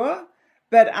not sure.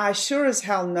 But I sure as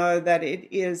hell know that it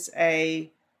is a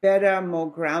better,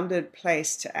 more grounded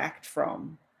place to act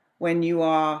from when you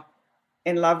are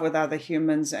in love with other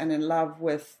humans and in love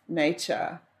with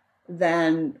nature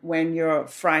than when you're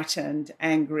frightened,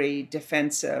 angry,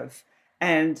 defensive,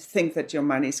 and think that your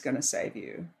money's going to save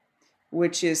you,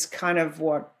 which is kind of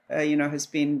what, has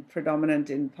been predominant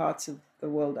in parts of the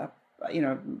world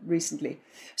recently.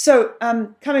 So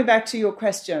coming back to your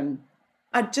question,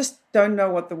 I just don't know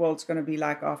what the world's going to be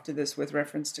like after this with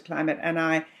reference to climate. And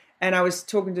I was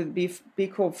talking to the B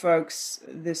Corp folks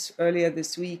earlier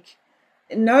this week.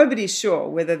 Nobody's sure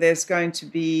whether there's going to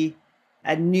be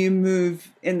a new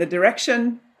move in the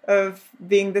direction of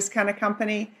being this kind of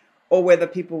company, or whether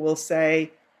people will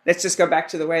say, let's just go back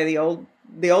to the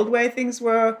old way things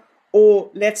were, or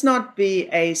let's not be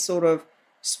a sort of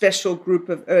special group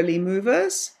of early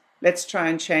movers. Let's try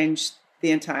and change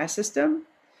the entire system.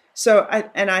 So,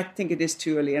 I think it is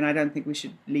too early, and I don't think we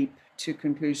should leap to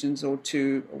conclusions or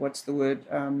to, what's the word?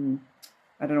 I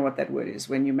don't know what that word is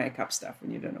when you make up stuff,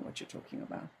 when you don't know what you're talking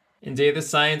about. In data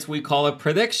science, we call it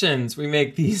predictions. We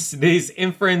make these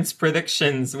inference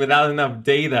predictions without enough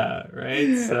data,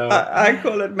 right? So I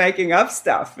call it making up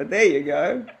stuff, but there you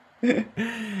go.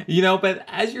 But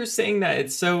as you're saying that,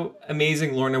 it's so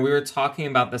amazing, Lorna. We were talking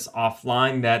about this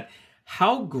offline, that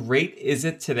how great is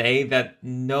it today that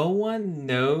no one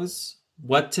knows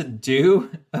what to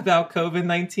do about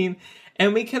COVID-19,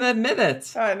 and we can admit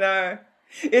it? I know.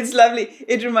 It's lovely.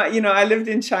 I lived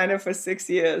in China for 6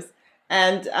 years,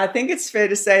 and I think it's fair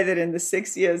to say that in the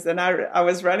 6 years, and I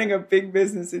was running a big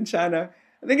business in China,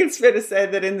 I think it's fair to say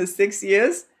that in the 6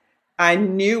 years, I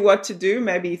knew what to do,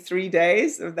 maybe 3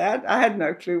 days of that. I had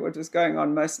no clue what was going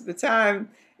on most of the time.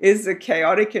 It's a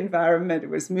chaotic environment. It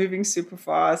was moving super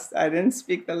fast. I didn't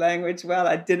speak the language well.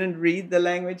 I didn't read the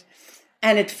language.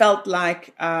 And it felt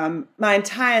like my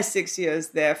entire 6 years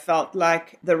there felt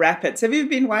like the rapids. Have you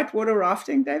been whitewater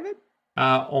rafting, David?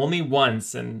 Only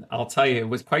once. And I'll tell you, it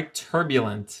was quite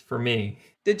turbulent for me.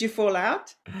 Did you fall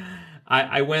out?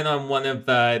 I went on one of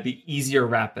the easier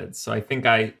rapids. So I think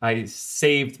I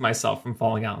saved myself from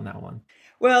falling out on that one.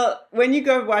 Well, when you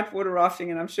go whitewater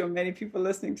rafting, and I'm sure many people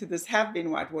listening to this have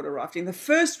been whitewater rafting, the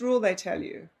first rule they tell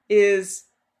you is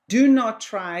do not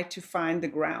try to find the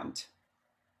ground.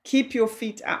 Keep your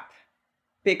feet up,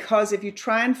 because if you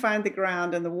try and find the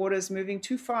ground and the water is moving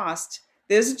too fast,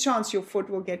 there's a chance your foot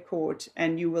will get caught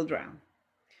and you will drown.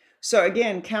 So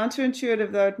again,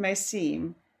 counterintuitive though it may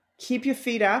seem, keep your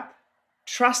feet up,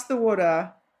 trust the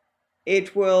water.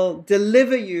 It will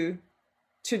deliver you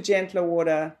to gentler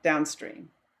water downstream.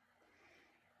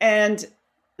 And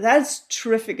that's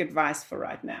terrific advice for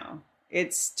right now.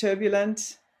 It's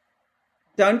turbulent.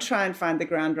 Don't try and find the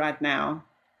ground right now.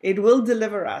 It will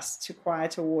deliver us to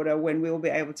quieter water when we'll be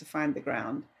able to find the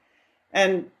ground.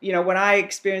 And, what I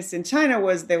experienced in China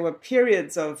was there were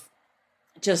periods of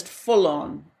just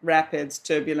full-on rapids,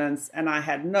 turbulence, and I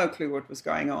had no clue what was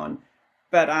going on.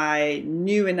 But I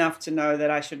knew enough to know that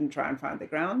I shouldn't try and find the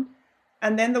ground.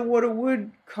 And then the water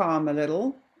would calm a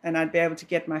little, and I'd be able to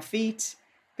get my feet,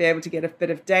 be able to get a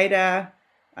bit of data.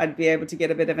 I'd be able to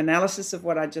get a bit of analysis of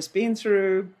what I'd just been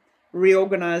through,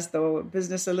 reorganize the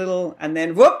business a little, and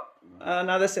then whoop,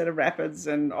 another set of rapids,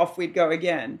 and off we'd go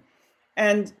again.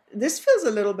 And this feels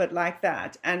a little bit like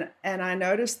that. And I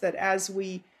noticed that as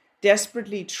we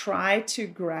desperately try to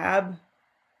grab,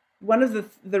 one of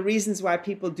the reasons why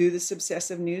people do this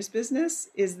obsessive news business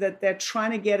is that they're trying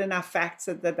to get enough facts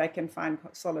so that they can find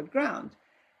solid ground.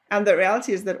 And the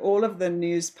reality is that all of the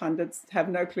news pundits have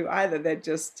no clue either. They're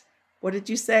just, what did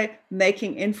you say?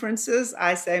 Making inferences.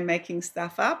 I say making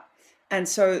stuff up. And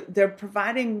so they're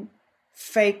providing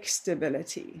fake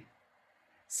stability.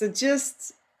 So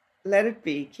just let it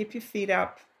be. Keep your feet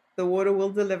up. The water will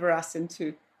deliver us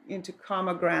into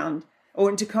calmer ground, or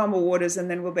into calmer waters, and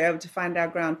then we'll be able to find our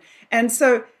ground. And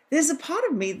so there's a part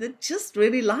of me that just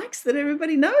really likes that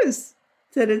everybody knows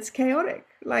that it's chaotic.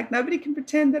 Like nobody can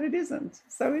pretend that it isn't.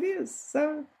 So it is.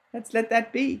 So let's let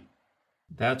that be.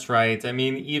 That's right. I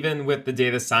mean, even with the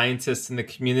data scientists in the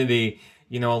community,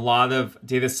 a lot of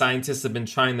data scientists have been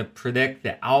trying to predict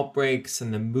the outbreaks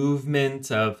and the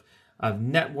movement of of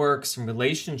networks and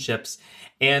relationships.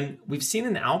 And we've seen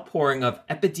an outpouring of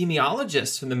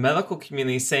epidemiologists from the medical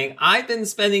community saying, I've been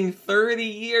spending 30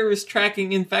 years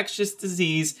tracking infectious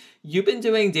disease. You've been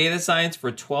doing data science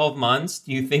for 12 months.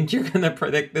 Do you think you're going to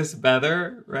predict this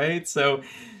better? Right? So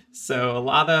a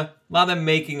lot of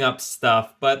making up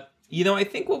stuff. But I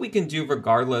think what we can do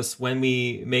regardless when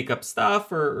we make up stuff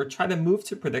or try to move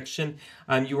to prediction,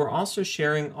 you were also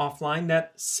sharing offline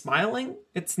that smiling,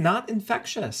 it's not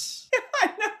infectious. I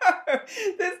know.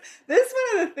 This is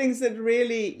one of the things that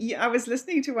really, I was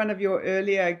listening to one of your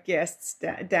earlier guests,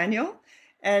 Daniel,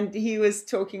 and he was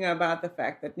talking about the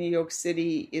fact that New York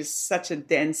City is such a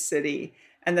dense city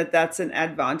and that's an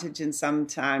advantage in some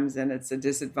times and it's a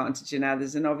disadvantage in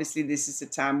others. And obviously this is a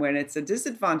time when it's a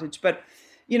disadvantage, but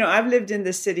I've lived in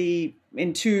the city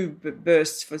in two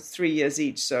bursts for 3 years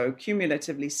each, so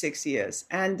cumulatively 6 years.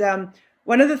 And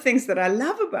one of the things that I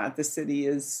love about the city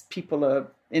is people are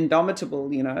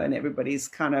indomitable, and everybody's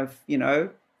kind of,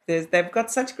 they've got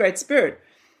such great spirit.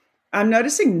 I'm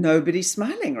noticing nobody's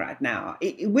smiling right now,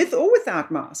 with or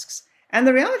without masks. And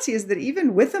the reality is that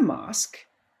even with a mask,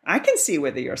 I can see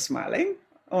whether you're smiling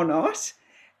or not.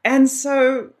 And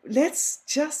so let's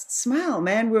just smile,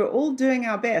 man. We're all doing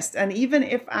our best. And even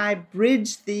if I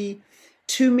bridge the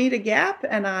 2-meter gap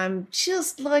and I'm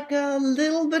just like a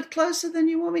little bit closer than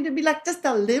you want me to be, like just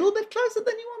a little bit closer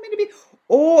than you want me to be,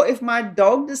 or if my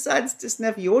dog decides to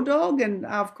sniff your dog, and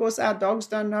of course our dogs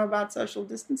don't know about social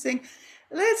distancing,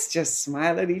 let's just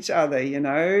smile at each other,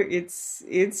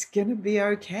 it's going to be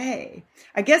okay.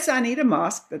 I guess I need a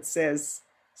mask that says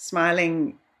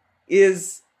smiling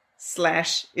is/isn't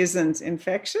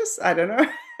infectious. I don't know.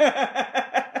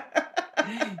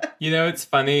 It's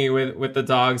funny with the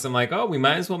dogs. I'm like, we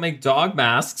might as well make dog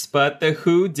masks. But the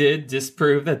WHO did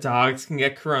disprove that dogs can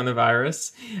get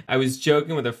coronavirus. I was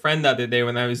joking with a friend the other day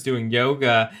when I was doing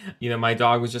yoga. My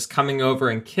dog was just coming over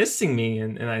and kissing me.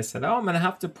 And I said, I'm going to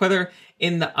have to put her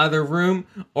in the other room,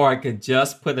 or I could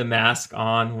just put a mask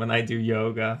on when I do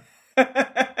yoga.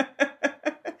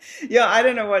 Yeah, I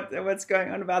don't know what's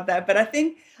going on about that. But I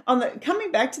think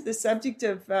coming back to the subject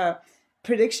of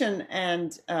prediction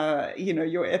and,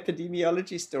 your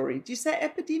epidemiology story. Do you say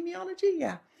epidemiology?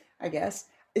 Yeah, I guess.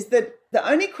 Is that the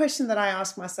only question that I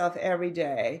ask myself every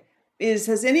day is,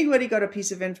 has anybody got a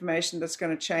piece of information that's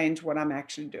going to change what I'm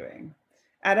actually doing?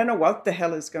 I don't know what the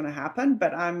hell is going to happen,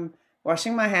 but I'm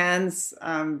washing my hands.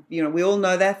 We all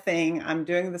know that thing. I'm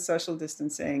doing the social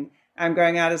distancing. I'm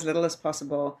going out as little as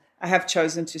possible. I have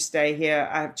chosen to stay here.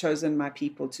 I have chosen my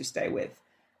people to stay with.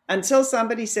 Until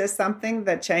somebody says something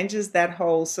that changes that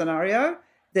whole scenario,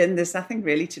 then there's nothing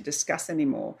really to discuss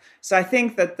anymore. So I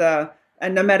think that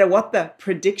and no matter what the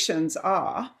predictions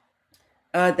are,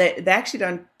 they actually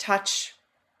don't touch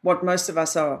what most of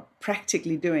us are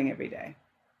practically doing every day.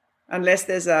 Unless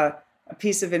there's a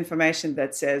piece of information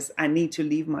that says, I need to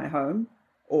leave my home,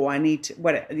 or I need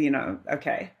to,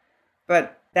 okay.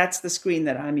 But that's the screen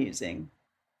that I'm using.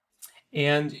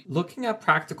 And looking at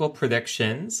practical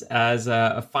predictions as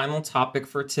a final topic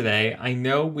for today, I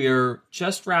know we're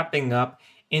just wrapping up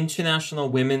International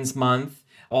Women's Month,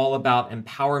 all about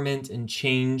empowerment and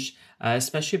change,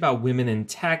 especially about women in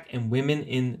tech and women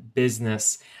in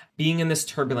business. Being in this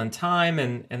turbulent time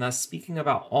and us speaking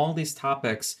about all these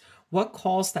topics, what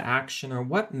calls to action or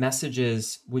what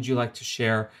messages would you like to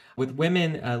share with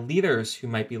women leaders who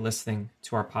might be listening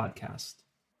to our podcast?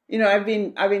 I've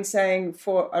been saying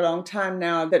for a long time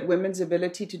now that women's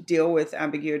ability to deal with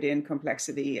ambiguity and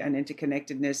complexity and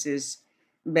interconnectedness is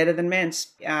better than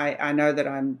men's. I know that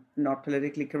I'm not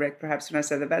politically correct, perhaps, when I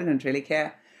say that, but I don't really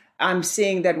care. I'm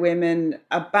seeing that women,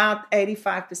 about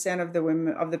 85% of the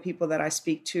women, of the people that I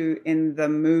speak to in the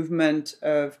movement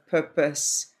of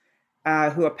purpose,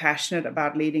 who are passionate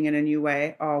about leading in a new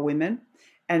way, are women.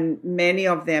 And many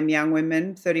of them young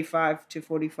women, 35 to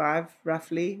 45,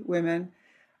 roughly, women.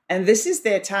 And this is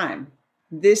their time.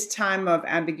 This time of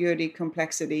ambiguity,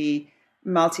 complexity,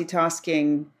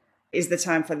 multitasking is the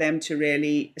time for them to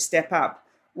really step up.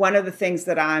 One of the things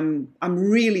that I'm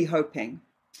really hoping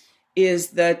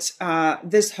is that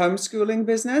this homeschooling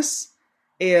business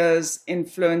is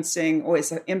influencing or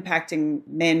is impacting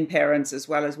men parents as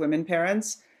well as women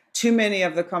parents. Too many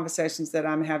of the conversations that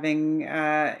I'm having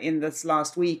in this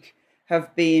last week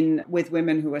have been with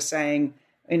women who are saying,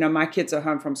 my kids are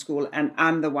home from school and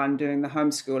I'm the one doing the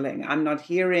homeschooling. I'm not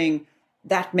hearing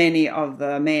that many of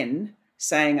the men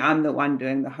saying I'm the one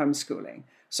doing the homeschooling.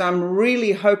 So I'm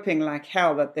really hoping like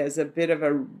hell that there's a bit of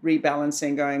a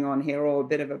rebalancing going on here, or a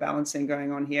bit of a balancing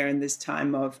going on here in this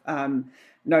time of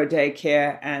no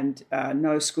daycare and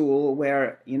no school,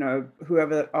 where,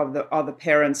 whoever of the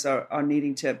parents are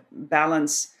needing to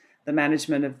balance the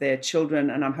management of their children,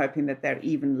 and I'm hoping that they're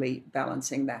evenly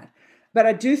balancing that. But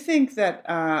I do think that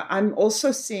I'm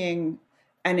also seeing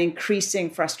an increasing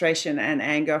frustration and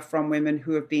anger from women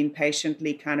who have been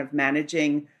patiently kind of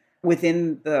managing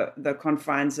within the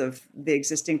confines of the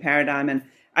existing paradigm. And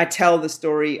I tell the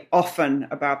story often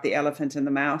about the elephant and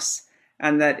the mouse,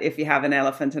 and that if you have an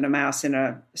elephant and a mouse in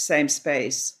a same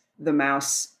space, the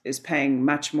mouse is paying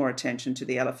much more attention to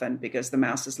the elephant because the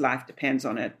mouse's life depends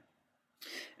on it.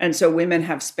 And so women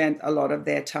have spent a lot of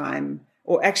their time,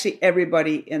 or actually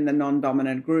everybody in the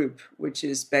non-dominant group, which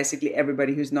is basically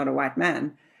everybody who's not a white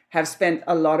man, have spent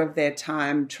a lot of their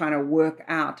time trying to work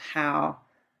out how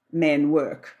men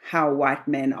work, how white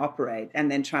men operate, and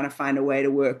then trying to find a way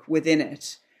to work within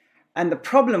it. And the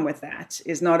problem with that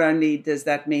is not only does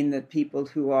that mean that people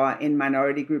who are in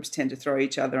minority groups tend to throw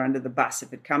each other under the bus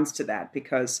if it comes to that,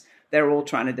 because they're all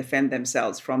trying to defend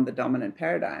themselves from the dominant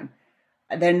paradigm.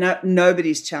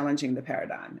 Nobody's challenging the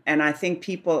paradigm. And I think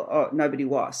nobody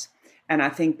was. And I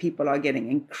think people are getting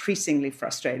increasingly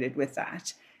frustrated with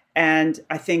that. And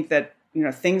I think that,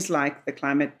 things like the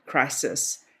climate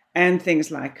crisis and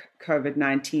things like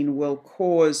COVID-19 will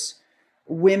cause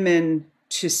women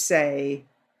to say,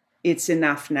 it's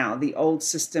enough now. The old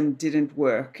system didn't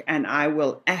work, and I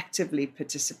will actively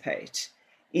participate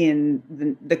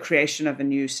in the creation of a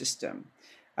new system.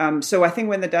 So I think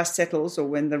when the dust settles, or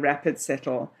when the rapids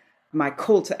settle, my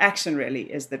call to action really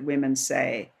is that women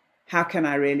say, how can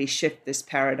I really shift this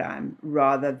paradigm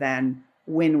rather than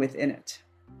win within it?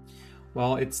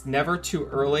 Well, it's never too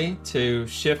early to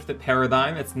shift the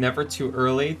paradigm. It's never too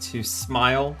early to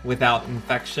smile without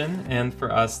infection, and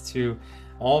for us to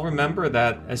all remember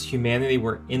that as humanity,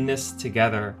 we're in this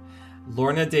together.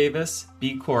 Lorna Davis,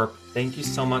 B Corp, thank you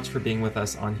so much for being with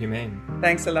us on Humane.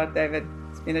 Thanks a lot, David.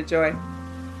 It's been a joy.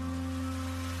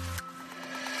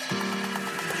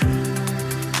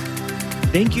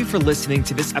 Thank you for listening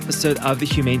to this episode of the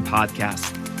Humane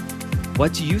Podcast.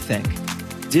 What do you think?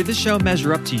 Did the show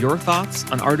measure up to your thoughts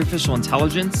on artificial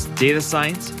intelligence, data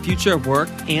science, future of work,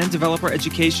 and developer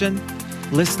education?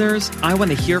 Listeners, I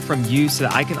want to hear from you so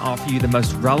that I can offer you the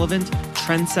most relevant,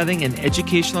 trend-setting, and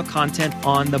educational content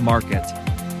on the market.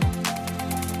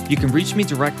 You can reach me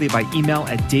directly by email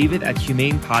at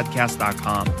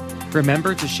david@humanepodcast.com.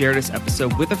 Remember to share this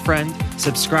episode with a friend,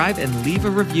 subscribe, and leave a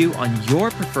review on your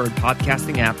preferred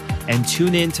podcasting app, and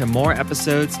tune in to more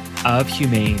episodes of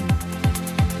Humane.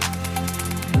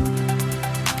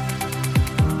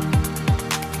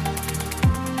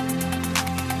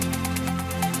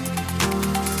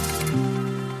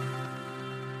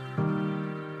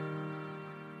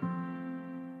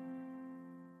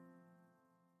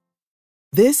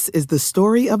 This is the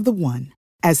story of the one.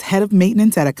 As head of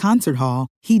maintenance at a concert hall,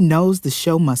 he knows the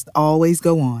show must always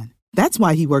go on. That's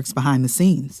why he works behind the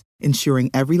scenes, ensuring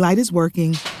every light is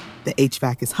working, the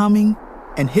HVAC is humming,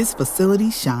 and his facility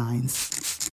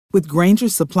shines. With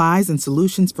Grainger's supplies and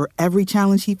solutions for every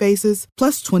challenge he faces,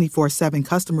 plus 24/7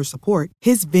 customer support,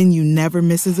 his venue never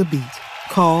misses a beat.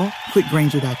 Call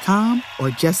quickgrainger.com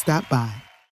or just stop by.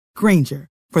 Grainger,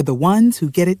 for the ones who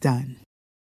get it done.